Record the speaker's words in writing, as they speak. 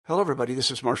Hello, everybody. This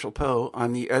is Marshall Poe.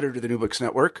 I'm the editor of the New Books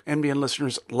Network. NBN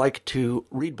listeners like to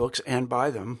read books and buy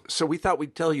them. So we thought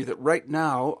we'd tell you that right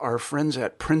now, our friends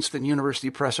at Princeton University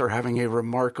Press are having a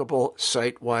remarkable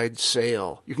site-wide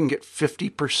sale. You can get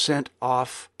 50%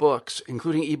 off books,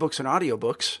 including ebooks and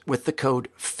audiobooks, with the code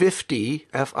 50,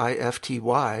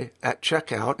 F-I-F-T-Y, at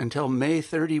checkout until May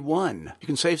 31. You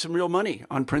can save some real money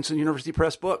on Princeton University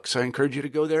Press books. I encourage you to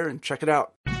go there and check it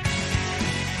out.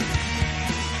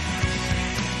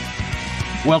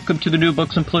 Welcome to the New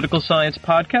Books in Political Science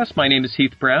podcast. My name is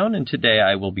Heath Brown, and today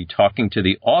I will be talking to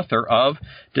the author of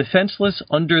Defenseless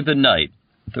Under the Night,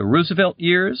 The Roosevelt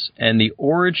Years and the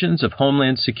Origins of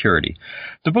Homeland Security.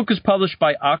 The book is published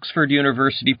by Oxford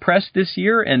University Press this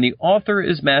year, and the author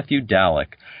is Matthew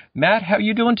Dallek. Matt, how are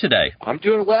you doing today? I'm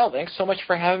doing well. Thanks so much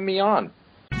for having me on.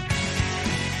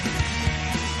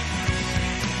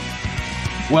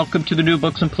 Welcome to the New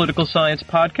Books in Political Science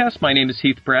podcast. My name is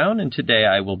Heath Brown, and today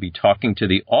I will be talking to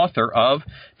the author of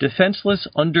Defenseless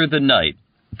Under the Night,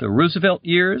 The Roosevelt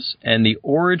Years and the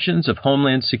Origins of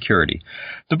Homeland Security.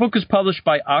 The book is published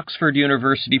by Oxford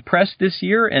University Press this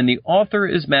year, and the author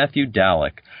is Matthew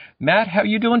Dallek. Matt, how are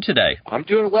you doing today? I'm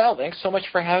doing well. Thanks so much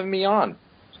for having me on.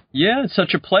 Yeah, it's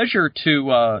such a pleasure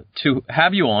to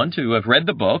have you on, to have read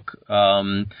the book,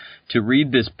 to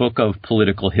read this book of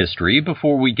political history.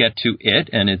 Before we get to it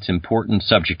and its important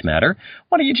subject matter,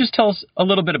 why don't you just tell us a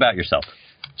little bit about yourself?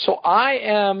 So I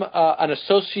am an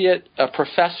associate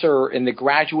professor in the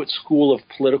Graduate School of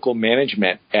Political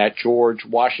Management at George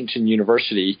Washington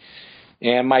University,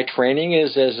 and my training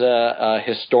is as a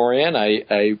historian.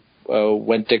 I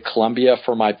went to Columbia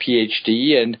for my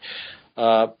PhD, and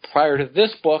prior to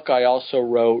this book, I also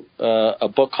wrote a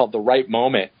book called The Right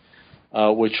Moment,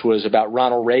 which was about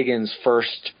Ronald Reagan's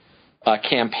first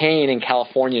campaign in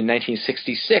California in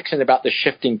 1966 and about the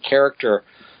shifting character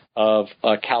of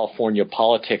California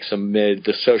politics amid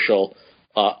the social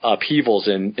upheavals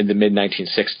in the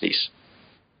mid-1960s.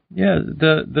 Yeah,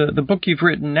 the book you've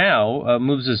written now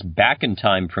moves us back in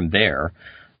time from there.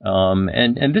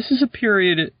 And this is a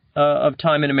period of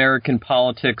time in American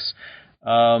politics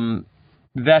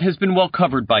that has been well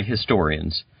covered by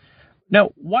historians.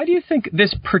 Now, why do you think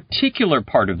this particular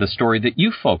part of the story that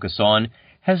you focus on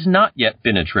has not yet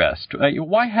been addressed?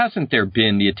 Why hasn't there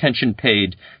been the attention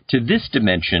paid to this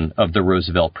dimension of the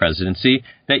Roosevelt presidency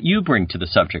that you bring to the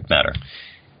subject matter?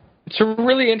 It's a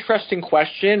really interesting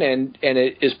question, and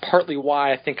it is partly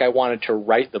why I think I wanted to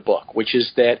write the book, which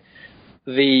is that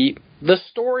the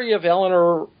story of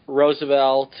Eleanor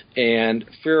Roosevelt and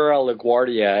Fiorello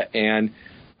LaGuardia and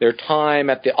their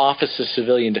time at the Office of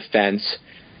Civilian Defense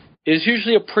is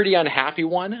usually a pretty unhappy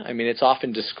one. I mean, it's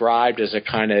often described as a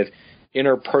kind of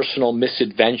interpersonal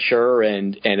misadventure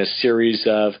and a series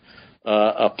of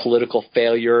political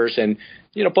failures. And,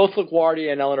 you know, both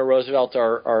LaGuardia and Eleanor Roosevelt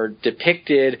are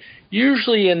depicted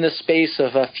usually in the space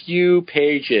of a few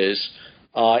pages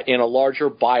in a larger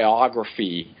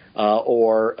biography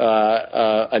or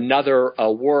another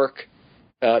work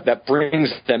that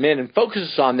brings them in and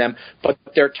focuses on them, but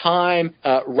their time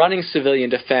running civilian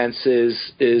defense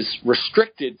is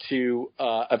restricted to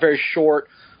a very short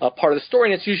part of the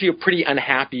story, and it's usually a pretty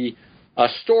unhappy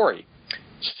story.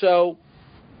 So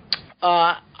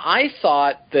I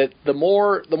thought that the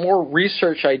more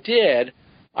research I did,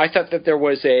 I thought that there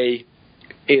was a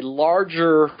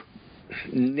larger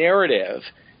narrative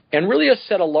and really a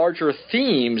set of larger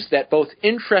themes that both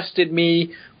interested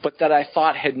me but that I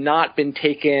thought had not been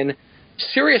taken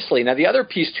seriously. Now, the other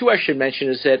piece, too, I should mention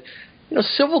is that, you know,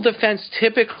 civil defense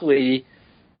typically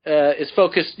is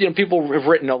focused, you know, people have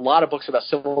written a lot of books about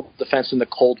civil defense in the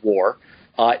Cold War.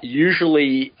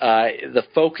 Usually the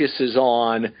focus is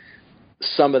on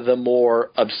some of the more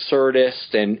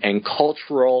absurdist and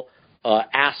cultural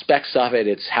aspects of it.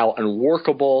 It's how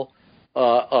unworkable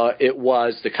it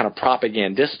was, the kind of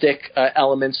propagandistic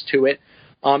elements to it.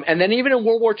 And then even in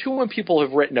World War II, when people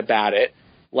have written about it,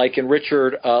 like in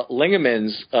Richard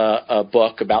Lingeman's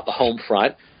book about the home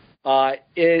front,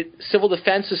 civil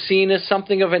defense is seen as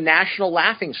something of a national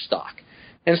laughingstock.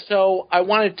 And so I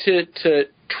wanted to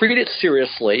treat it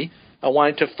seriously. I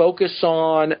wanted to focus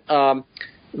on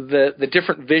the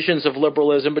different visions of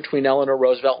liberalism between Eleanor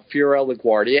Roosevelt and Fiorello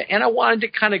LaGuardia, and I wanted to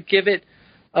kind of give it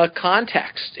a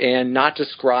context and not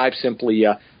describe simply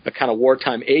a kind of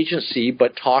wartime agency,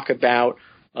 but talk about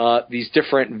these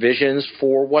different visions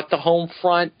for what the home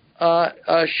front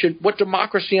what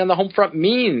democracy on the home front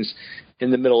means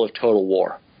in the middle of total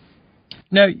war.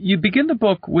 Now, you begin the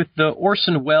book with the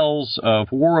Orson Welles of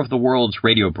War of the Worlds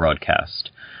radio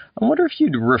broadcast. I wonder if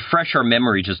you'd refresh our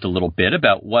memory just a little bit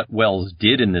about what Wells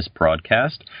did in this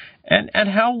broadcast and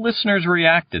how listeners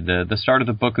reacted. The start of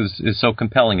the book is so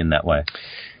compelling in that way.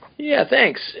 Yeah,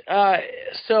 thanks.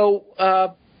 So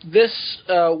this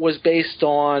was based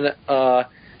on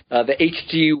the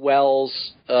H.G.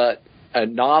 Wells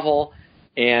novel,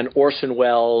 and Orson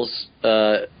Welles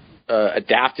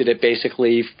adapted it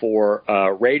basically for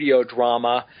radio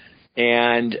drama,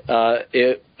 and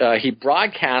he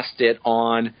broadcast it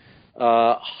on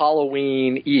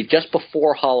Halloween Eve, just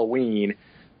before Halloween,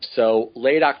 so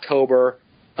late October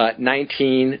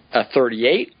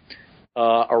 1938,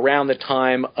 around the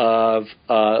time of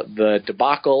the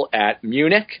debacle at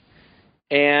Munich.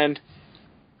 And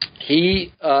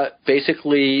he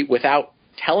basically, without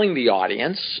telling the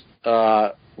audience,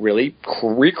 really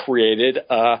recreated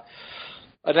an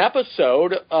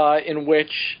episode in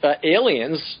which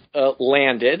aliens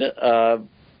landed.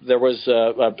 There was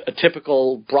a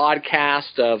typical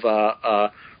broadcast of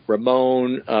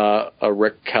Ramon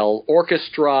Raquel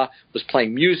Orchestra was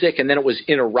playing music, and then it was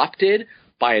interrupted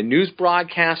by a news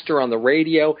broadcaster on the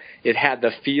radio. It had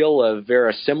the feel of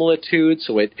verisimilitude,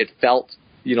 so it felt,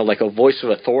 like a voice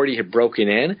of authority had broken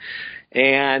in,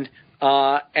 and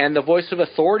the voice of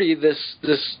authority, this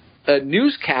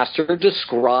newscaster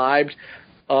described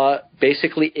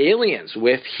basically aliens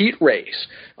with heat rays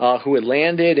who had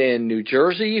landed in New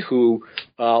Jersey, who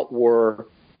were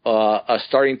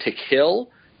starting to kill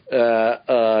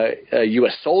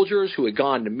U.S. soldiers who had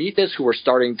gone to meet this, who were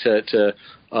starting to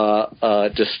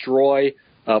destroy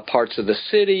parts of the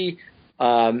city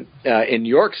in New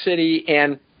York City,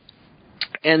 and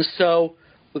so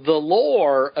the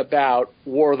lore about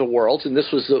War of the Worlds, and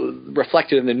this was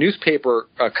reflected in the newspaper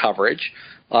coverage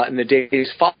in the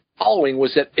days following,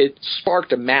 was that it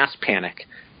sparked a mass panic.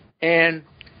 And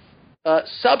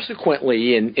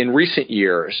subsequently, in recent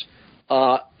years,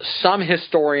 some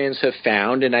historians have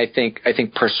found, and I think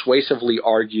persuasively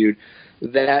argued,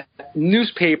 that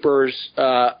newspapers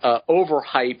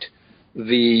overhyped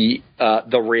the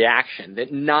reaction,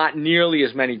 that not nearly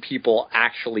as many people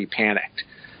actually panicked.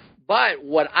 But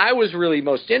what I was really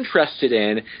most interested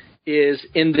in is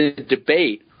in the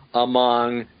debate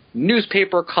among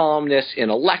newspaper columnists,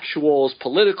 intellectuals,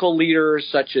 political leaders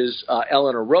such as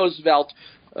Eleanor Roosevelt,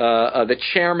 the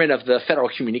chairman of the Federal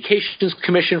Communications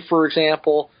Commission, for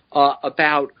example,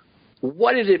 about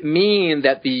what did it mean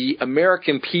that the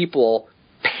American people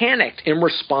panicked in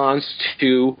response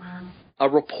to a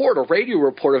radio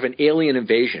report of an alien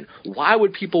invasion. Why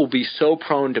would people be so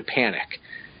prone to panic?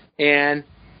 And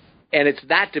it's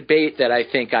that debate that I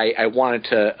think I wanted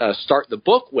to start the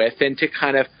book with, and to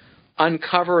kind of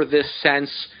uncover this sense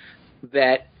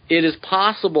that it is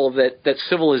possible that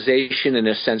civilization, in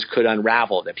a sense, could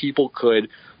unravel, that people could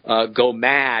go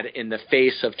mad in the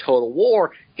face of total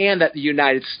war, and that the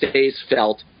United States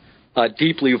felt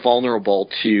deeply vulnerable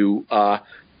to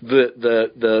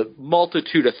the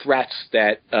multitude of threats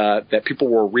that people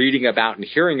were reading about and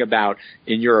hearing about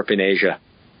in Europe and Asia.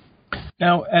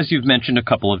 Now, as you've mentioned a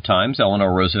couple of times,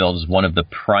 Eleanor Roosevelt is one of the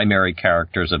primary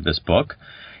characters of this book,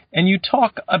 and you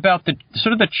talk about the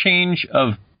sort of the change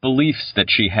of beliefs that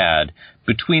she had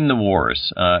between the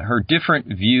wars, her different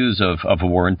views of a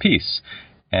war and peace,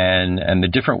 and the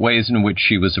different ways in which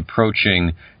she was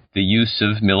approaching the use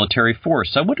of military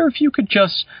force. I wonder if you could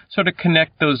just sort of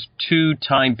connect those two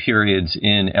time periods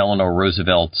in Eleanor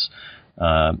Roosevelt's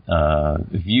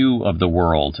view of the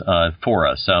world for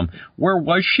us. Where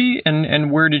was she,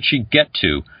 and where did she get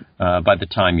to by the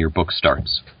time your book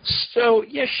starts? So,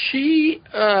 yeah, she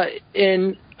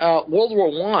in World War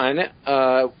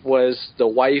I was the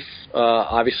wife,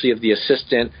 obviously, of the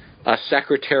Assistant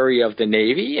Secretary of the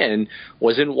Navy, and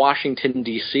was in Washington,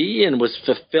 D.C., and was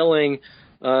fulfilling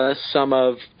some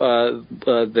of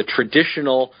the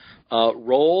traditional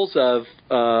roles of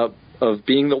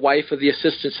being the wife of the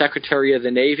Assistant Secretary of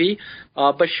the Navy,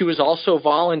 but she was also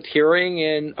volunteering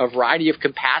in a variety of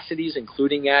capacities,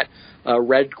 including at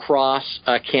Red Cross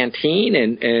canteen,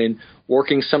 and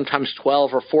working sometimes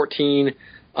 12 or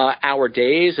 14-hour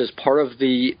days as part of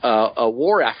the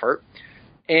war effort.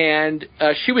 And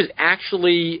she was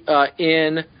actually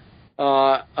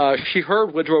she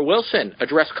heard Woodrow Wilson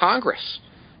address Congress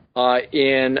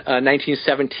in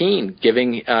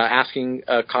 1917, asking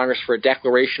Congress for a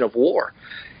declaration of war.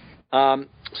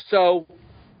 So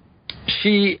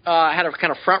she had a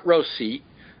kind of front row seat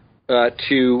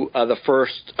to the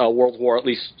First World War, at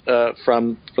least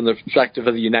from the perspective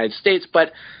of the United States.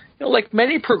 But like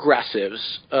many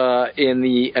progressives in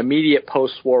the immediate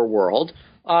post-war world,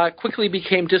 quickly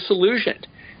became disillusioned,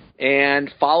 and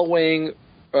following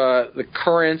the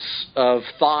currents of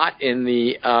thought in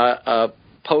the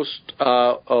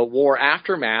post-war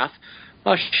aftermath,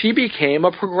 she became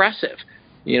a progressive.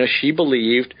 She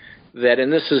believed that,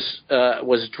 and this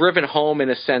was driven home in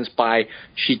a sense by,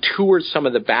 she toured some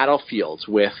of the battlefields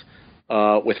with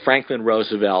Franklin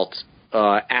Roosevelt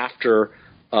after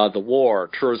the war,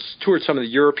 toured some of the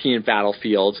European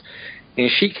battlefields, and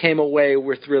she came away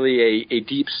with really a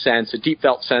deep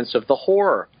felt sense of the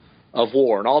horror of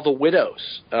war and all the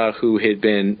widows who had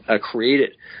been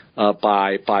created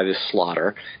by this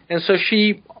slaughter. And so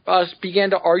she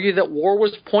began to argue that war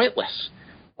was pointless,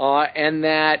 and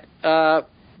that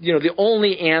the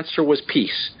only answer was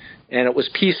peace, and it was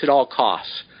peace at all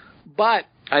costs. But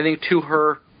I think, to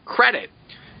her credit,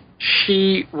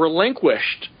 she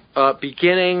relinquished,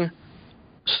 beginning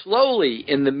slowly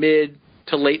in the mid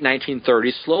to late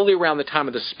 1930s, slowly around the time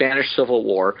of the Spanish Civil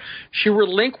War, she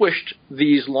relinquished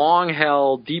these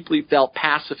long-held, deeply felt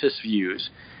pacifist views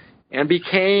and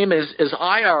became, as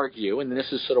I argue, and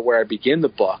this is sort of where I begin the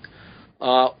book,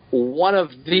 one of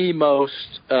the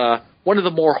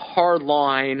more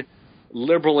hardline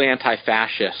liberal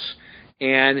anti-fascists.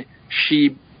 And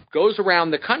she goes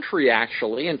around the country,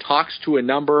 actually, and talks to a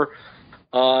number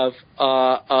of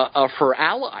her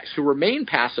allies who remain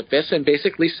pacifists, and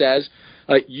basically says,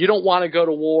 you don't want to go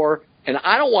to war, and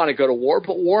I don't want to go to war,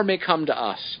 but war may come to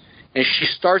us. And she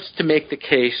starts to make the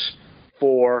case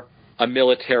for a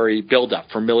military buildup,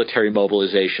 for military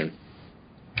mobilization.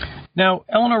 Now,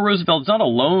 Eleanor Roosevelt is not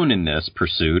alone in this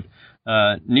pursuit.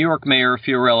 New York Mayor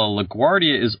Fiorello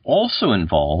LaGuardia is also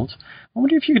involved. I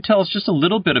wonder if you could tell us just a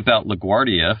little bit about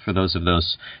LaGuardia, for those of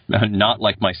those not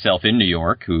like myself in New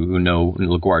York who know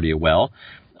LaGuardia well.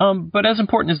 But as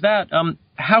important as that,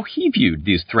 how he viewed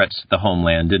these threats to the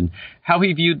homeland and how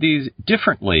he viewed these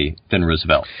differently than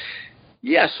Roosevelt.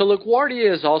 Yeah, so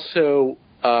LaGuardia is also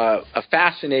a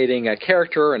fascinating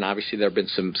character, and obviously there have been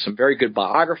some very good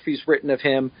biographies written of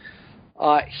him.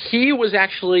 He was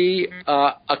actually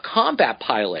a combat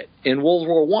pilot in World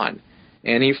War I,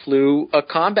 and he flew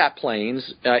combat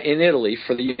planes in Italy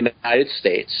for the United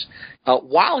States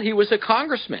while he was a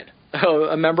congressman,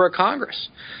 a member of Congress.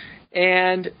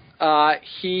 And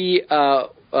he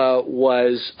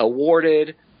was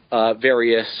awarded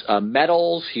various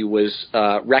medals. He was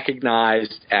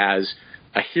recognized as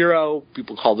a hero.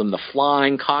 People called him the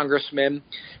Flying Congressman.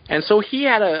 And so he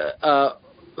had a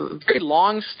very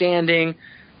long-standing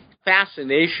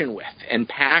fascination with and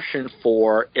passion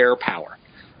for air power.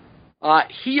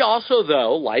 He also,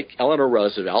 though, like Eleanor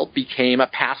Roosevelt, became a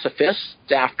pacifist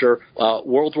after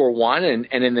World War I and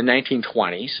in the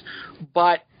 1920s.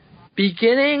 But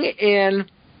beginning in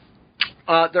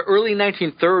the early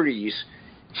 1930s,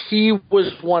 he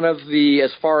was one of the,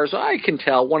 as far as I can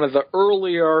tell, one of the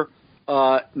earlier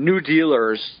New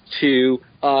Dealers to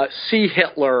see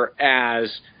Hitler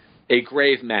as a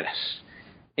grave menace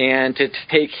and to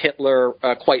take Hitler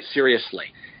quite seriously.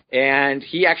 And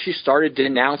he actually started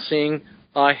denouncing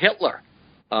Hitler.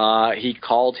 He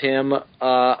called him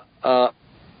a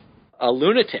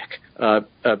lunatic,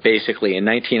 basically, in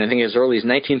I think as early as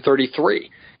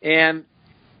 1933. And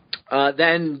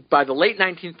then by the late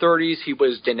 1930s, he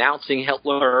was denouncing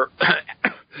Hitler,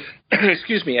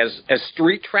 excuse me, as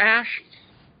street trash,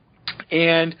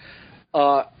 and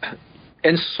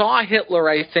saw Hitler,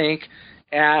 I think,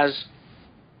 as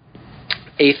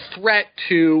a threat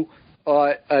to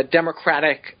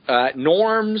democratic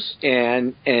norms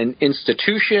and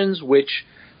institutions, which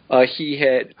he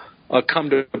had come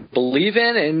to believe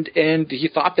in, and he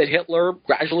thought that Hitler,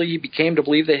 gradually he became to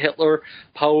believe that Hitler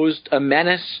posed a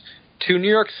menace to New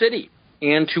York City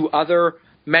and to other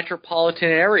metropolitan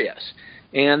areas,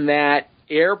 and that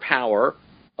air power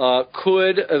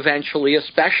could eventually,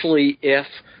 especially if,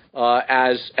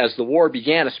 as the war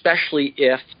began, especially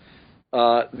if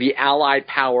the Allied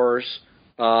powers,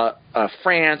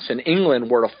 France and England,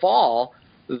 were to fall,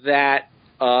 that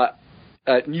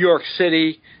New York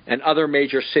City and other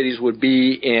major cities would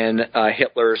be in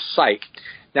Hitler's sight.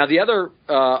 Now, the other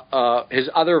his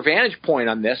other vantage point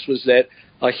on this was that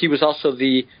he was also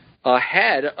the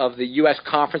head of the U.S.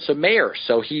 Conference of Mayors,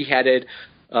 so he headed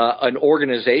an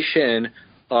organization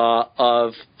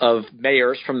of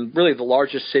mayors from really the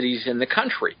largest cities in the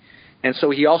country, and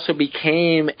so he also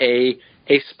became a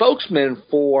spokesman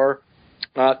for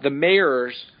the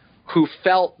mayors who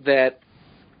felt that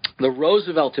the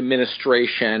Roosevelt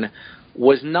administration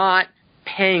was not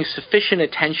paying sufficient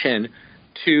attention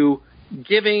to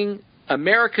giving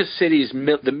America's cities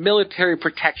the military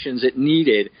protections it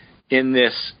needed in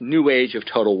this new age of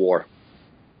total war.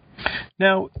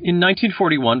 Now, in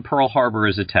 1941, Pearl Harbor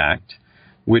is attacked,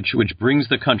 which brings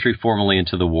the country formally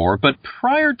into the war. But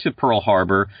prior to Pearl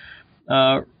Harbor,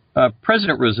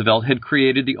 President Roosevelt had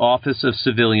created the Office of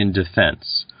Civilian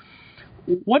Defense.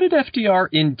 What did FDR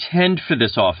intend for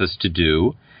this office to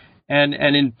do? And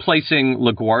in placing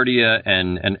LaGuardia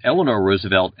and Eleanor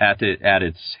Roosevelt at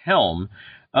its helm,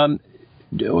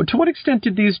 to what extent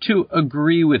did these two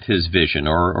agree with his vision,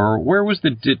 or where was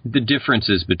the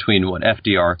differences between what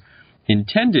FDR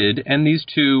intended and these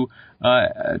two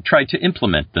tried to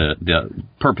implement the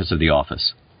purpose of the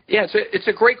office? Yeah, it's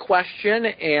a great question,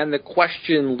 and the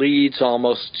question leads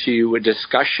almost to a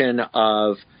discussion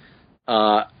of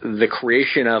the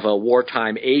creation of a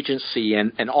wartime agency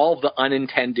and all of the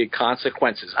unintended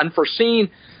consequences, unforeseen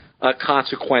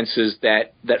consequences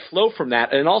that flow from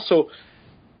that, and also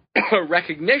a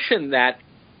recognition that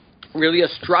really a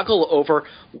struggle over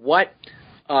what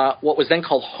was then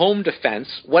called home defense,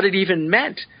 what it even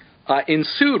meant,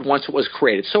 ensued once it was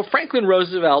created. So Franklin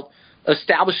Roosevelt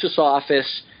established this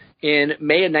office in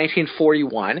May of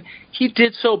 1941. He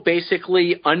did so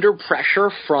basically under pressure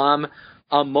from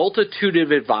a multitude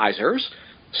of advisors.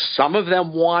 Some of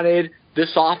them wanted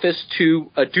this office to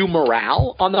do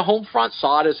morale on the home front,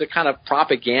 saw it as a kind of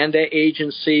propaganda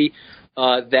agency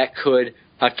that could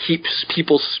keep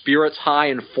people's spirits high,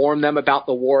 inform them about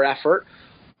the war effort.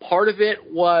 Part of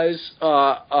it was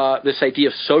this idea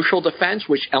of social defense,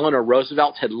 which Eleanor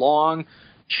Roosevelt had long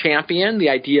championed, the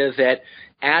idea that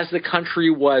as the country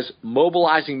was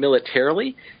mobilizing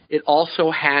militarily, it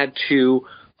also had to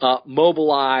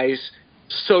mobilize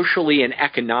socially and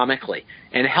economically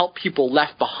and help people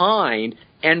left behind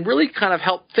and really kind of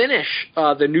help finish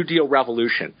the New Deal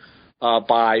revolution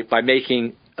by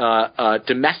making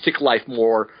domestic life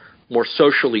more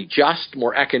socially just,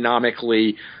 more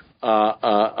economically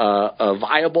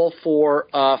viable for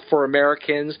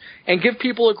Americans, and give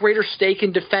people a greater stake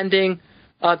in defending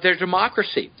their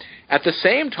democracy. At the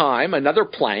same time, another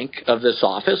plank of this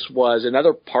office was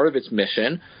another part of its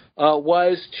mission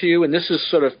was to, and this is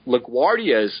sort of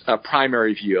LaGuardia's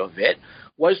primary view of it,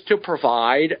 was to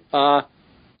provide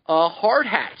hard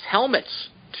hats, helmets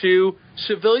to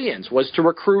civilians, was to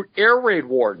recruit air raid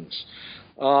wardens,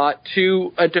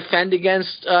 to defend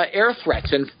against air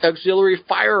threats and auxiliary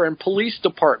fire and police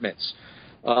departments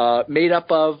made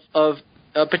up of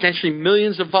potentially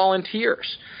millions of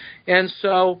volunteers. And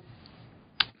so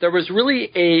there was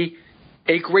really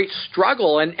a great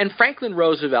struggle, and Franklin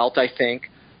Roosevelt, I think,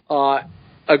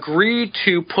 agreed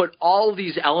to put all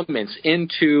these elements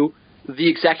into the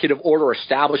executive order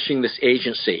establishing this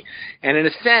agency. And in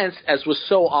a sense, as was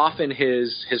so often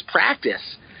his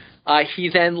practice, he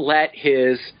then let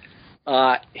his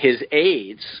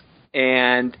aides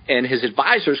and his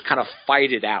advisors kind of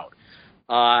fight it out.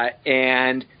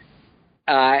 And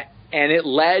it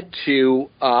led to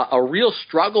a real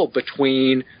struggle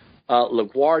between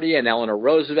LaGuardia and Eleanor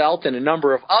Roosevelt and a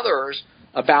number of others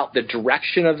about the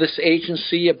direction of this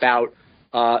agency, about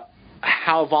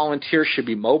how volunteers should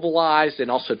be mobilized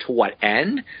and also to what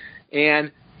end.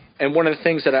 And one of the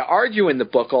things that I argue in the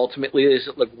book ultimately is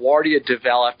that LaGuardia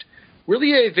developed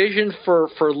really a vision for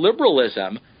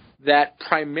liberalism that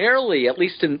primarily, at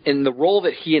least in the role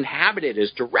that he inhabited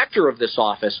as director of this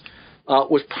office,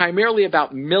 was primarily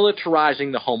about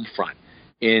militarizing the home front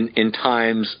in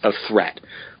times of threat.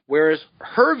 Whereas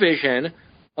her vision,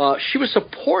 she was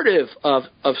supportive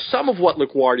of some of what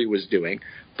LaGuardia was doing,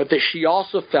 but that she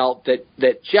also felt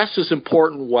that just as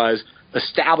important was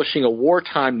establishing a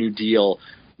wartime New Deal,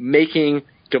 making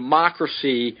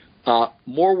democracy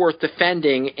more worth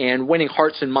defending and winning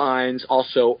hearts and minds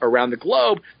also around the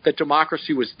globe, that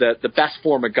democracy was the best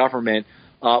form of government,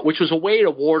 which was a way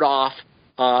to ward off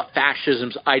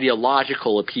fascism's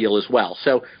ideological appeal as well.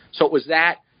 So it was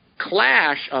that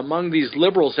clash among these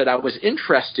liberals that I was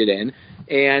interested in,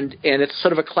 and it's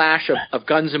sort of a clash of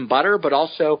guns and butter, but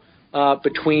also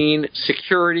between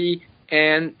security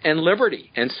and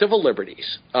liberty and civil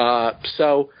liberties.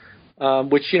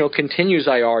 Which continues,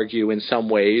 I argue, in some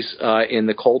ways in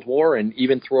the Cold War and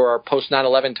even through our post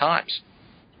 9/11 times.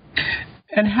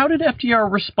 And how did FDR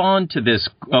respond to this,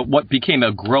 what became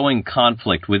a growing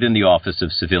conflict within the Office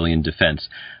of Civilian Defense?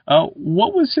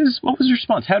 What was his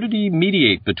response? How did he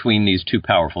mediate between these two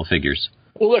powerful figures?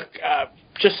 Well, look,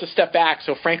 just to step back,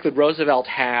 so Franklin Roosevelt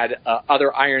had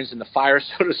other irons in the fire,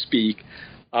 so to speak,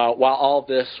 while all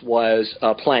this was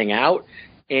playing out,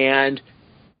 and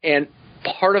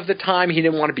part of the time he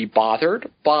didn't want to be bothered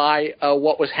by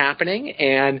what was happening,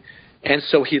 and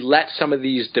so he let some of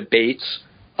these debates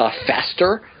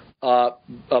fester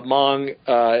among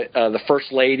the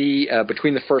First Lady,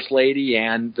 between the First Lady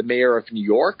and the Mayor of New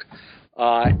York,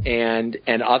 and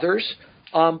others.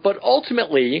 But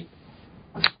ultimately,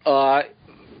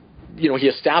 he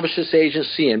established this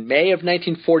agency in May of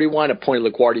 1941,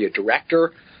 appointed LaGuardia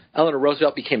director. Eleanor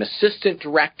Roosevelt became assistant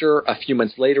director a few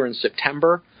months later in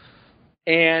September.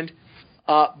 And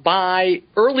by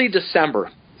early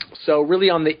December, so really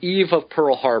on the eve of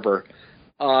Pearl Harbor,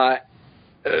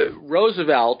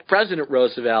 President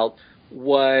Roosevelt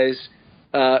was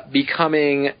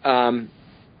becoming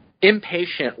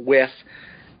impatient with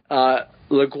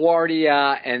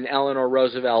LaGuardia and Eleanor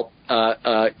Roosevelt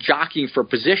jockeying for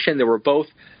position. They were both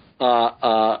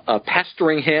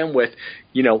pestering him with,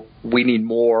 we need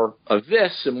more of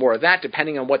this and more of that,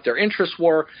 depending on what their interests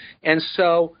were. And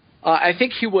so I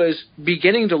think he was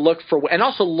beginning to look for, and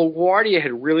also LaGuardia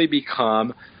had really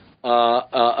become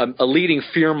a leading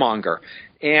fearmonger.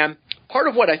 And part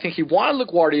of what I think he wanted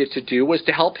LaGuardia to do was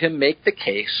to help him make the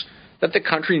case that the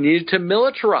country needed to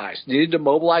militarize, needed to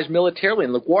mobilize militarily.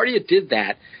 And LaGuardia did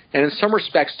that, and in some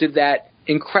respects did that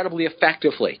incredibly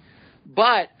effectively.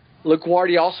 But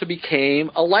LaGuardia also became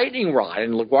a lightning rod,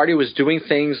 and LaGuardia was doing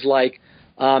things like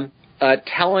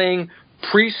telling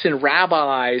priests and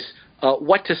rabbis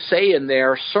what to say in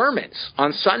their sermons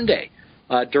on Sunday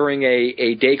during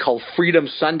a day called Freedom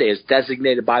Sunday, as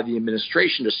designated by the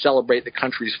administration to celebrate the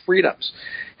country's freedoms.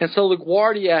 And so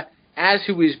LaGuardia, as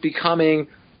he was becoming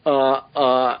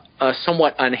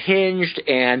somewhat unhinged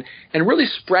and really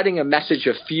spreading a message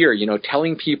of fear,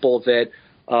 telling people that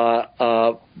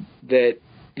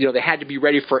they had to be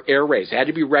ready for air raids, they had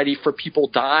to be ready for people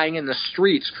dying in the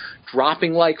streets,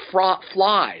 dropping like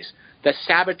flies, that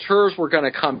saboteurs were going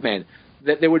to come in,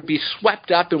 that they would be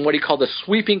swept up in what he called a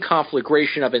sweeping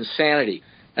conflagration of insanity,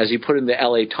 as he put in the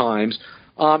L.A. Times.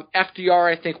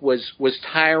 FDR, I think, was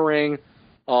tiring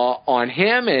on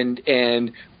him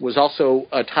and was also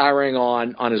tiring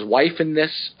on his wife in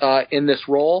this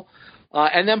role.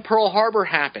 And then Pearl Harbor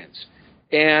happens,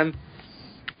 and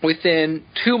within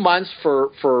 2 months,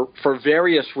 for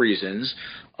various reasons,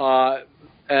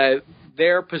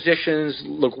 their positions,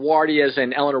 LaGuardia's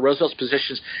and Eleanor Roosevelt's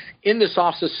positions in this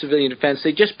Office of Civilian Defense,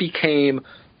 they just became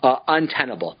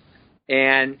untenable.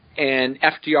 And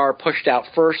FDR pushed out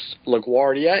first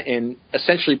LaGuardia and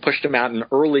essentially pushed him out in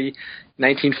early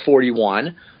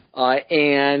 1941.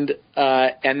 And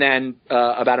then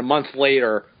about a month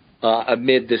later,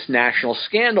 amid this national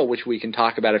scandal, which we can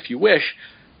talk about if you wish,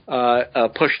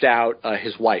 pushed out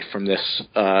his wife from this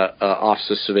Office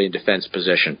of Civilian Defense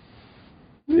position.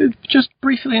 Just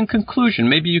briefly in conclusion,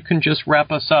 maybe you can just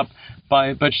wrap us up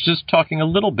by just talking a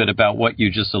little bit about what you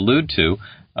just alluded to.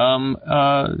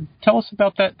 Tell us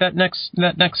about that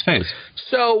next phase.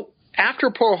 So after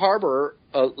Pearl Harbor,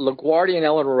 LaGuardia and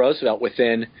Eleanor Roosevelt,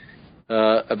 within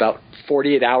about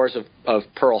 48 hours of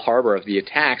Pearl Harbor, of the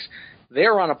attacks,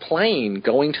 they're on a plane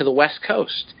going to the West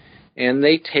Coast. And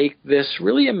they take this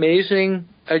really amazing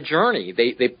journey.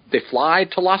 They fly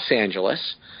to Los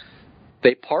Angeles.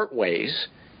 They part ways.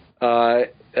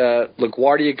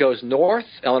 LaGuardia goes north.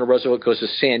 Eleanor Roosevelt goes to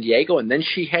San Diego, and then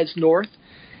she heads north.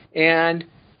 And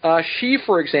she,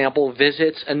 for example,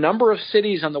 visits a number of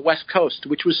cities on the West Coast,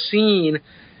 which was seen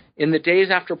in the days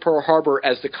after Pearl Harbor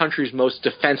as the country's most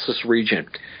defenseless region.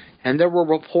 And there were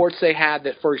reports they had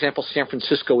that, for example, San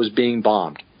Francisco was being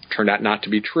bombed. Turned out not to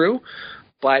be true,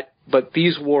 but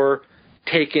these were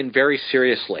taken very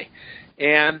seriously.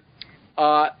 And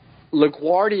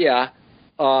LaGuardia,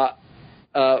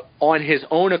 on his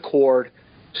own accord,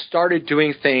 started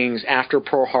doing things after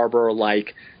Pearl Harbor,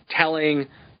 like going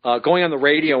on the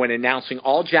radio and announcing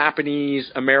all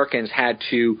Japanese Americans had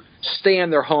to stay in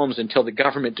their homes until the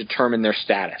government determined their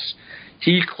status.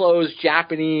 He closed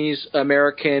Japanese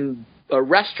American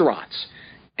restaurants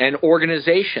and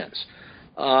organizations.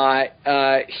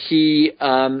 He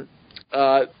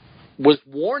was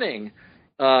warning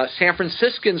San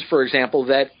Franciscans, for example,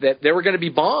 that they were going to be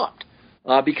bombed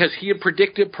because he had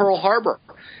predicted Pearl Harbor.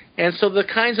 And so the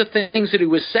kinds of things that he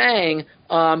was saying,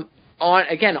 on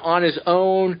his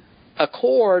own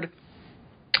accord,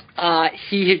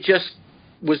 he had just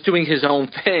was doing his own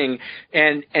thing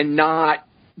and not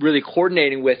really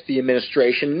coordinating with the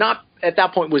administration. Not at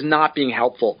that point was not being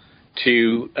helpful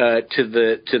to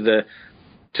the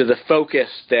focus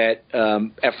that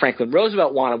Franklin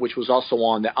Roosevelt wanted, which was also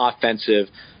on the offensive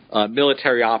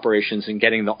military operations and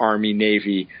getting the Army,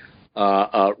 Navy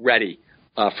ready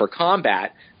for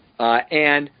combat.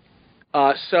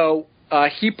 So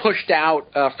he pushed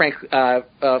out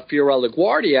Fiorello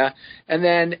LaGuardia, and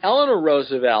then Eleanor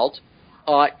Roosevelt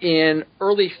in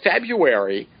early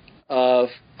February of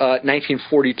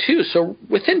 1942. So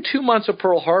within 2 months of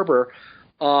Pearl Harbor,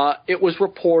 it was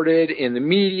reported in the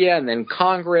media and then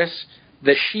Congress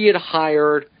that she had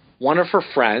hired one of her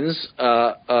friends,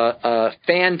 a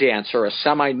fan dancer, a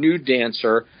semi-nude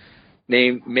dancer,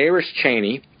 named Maris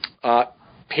Cheney,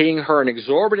 paying her an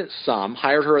exorbitant sum,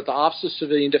 hired her at the Office of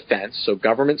Civilian Defense, so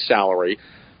government salary,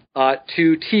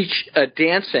 to teach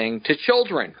dancing to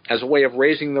children as a way of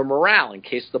raising their morale in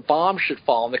case the bomb should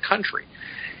fall on the country.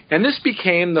 And this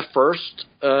became the first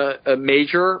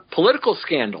major political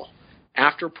scandal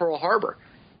after Pearl Harbor.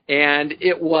 And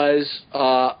it was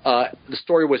the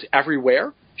story was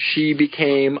everywhere. She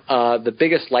became the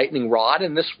biggest lightning rod,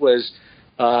 and this was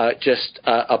just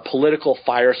a political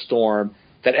firestorm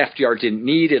that FDR didn't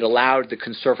need. It allowed the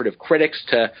conservative critics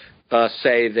to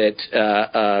say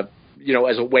that,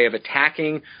 as a way of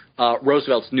attacking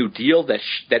Roosevelt's New Deal,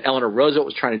 that Eleanor Roosevelt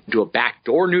was trying to do a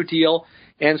backdoor New Deal.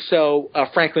 And so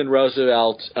Franklin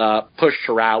Roosevelt pushed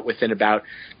her out within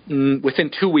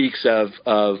 2 weeks of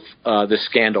the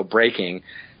scandal breaking.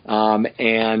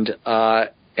 And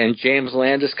James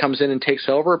Landis comes in and takes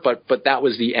over, but that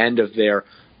was the end of their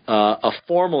a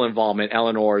formal involvement,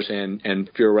 Eleanor's and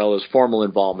Fiorella's formal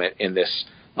involvement in this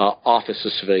Office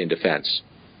of Civilian Defense.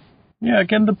 Yeah,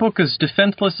 again, the book is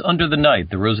Defenseless Under the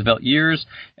Night, The Roosevelt Years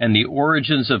and the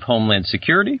Origins of Homeland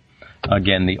Security.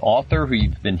 Again, the author who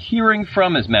you've been hearing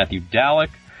from is Matthew Dallek.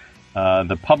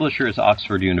 The publisher is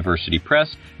Oxford University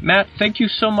Press. Matt, thank you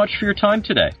so much for your time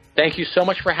today. Thank you so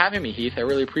much for having me, Heath. I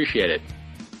really appreciate it.